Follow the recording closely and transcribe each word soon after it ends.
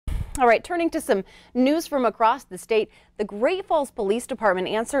All right, turning to some news from across the state, the Great Falls Police Department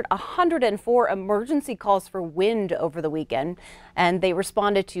answered 104 emergency calls for wind over the weekend, and they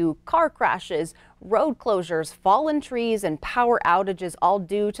responded to car crashes, road closures, fallen trees, and power outages, all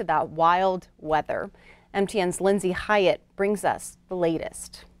due to that wild weather. MTN's Lindsay Hyatt brings us the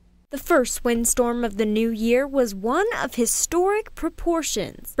latest. The first windstorm of the new year was one of historic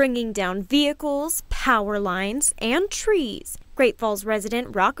proportions, bringing down vehicles, power lines, and trees. Great Falls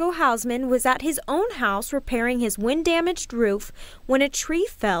resident Rocco Hausman was at his own house repairing his wind-damaged roof when a tree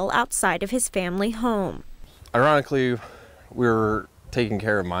fell outside of his family home. Ironically, we were taking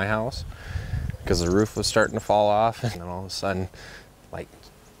care of my house because the roof was starting to fall off, and then all of a sudden, like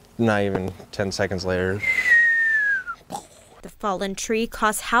not even 10 seconds later, the fallen tree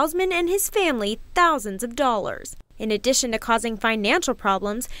cost Hausman and his family thousands of dollars. In addition to causing financial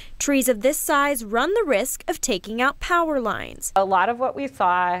problems, trees of this size run the risk of taking out power lines. A lot of what we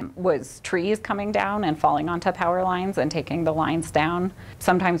saw was trees coming down and falling onto power lines and taking the lines down.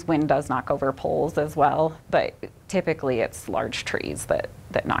 Sometimes wind does knock over poles as well, but typically it's large trees that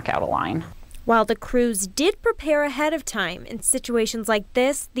knock out a line. While the crews did prepare ahead of time, in situations like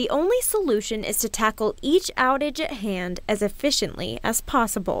this, the only solution is to tackle each outage at hand as efficiently as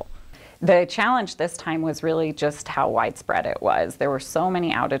possible. The challenge this time was really just how widespread it was. There were so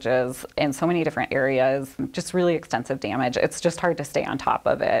many outages in so many different areas, just really extensive damage. It's just hard to stay on top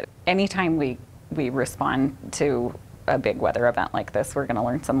of it. Anytime we respond to a big weather event like this, we're going to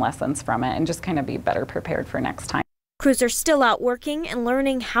learn some lessons from it and just kind of be better prepared for next time. Crews are still out working and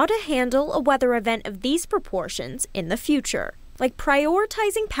learning how to handle a weather event of these proportions in the future, like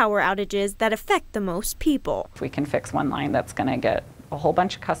prioritizing power outages that affect the most people. If we can fix one line that's going to get a whole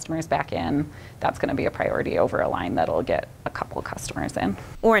bunch of customers back in, that's going to be a priority over a line that'll get a couple customers in.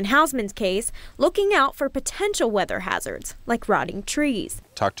 Or in Hausman's case, looking out for potential weather hazards like rotting trees.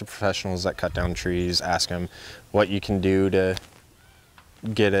 talk to professionals that cut down trees, ask them what you can do to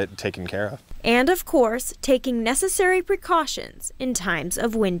get it taken care of. And of course, taking necessary precautions in times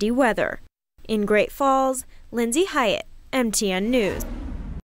of windy weather. In Great Falls, Lindsay Hyatt, MTN News.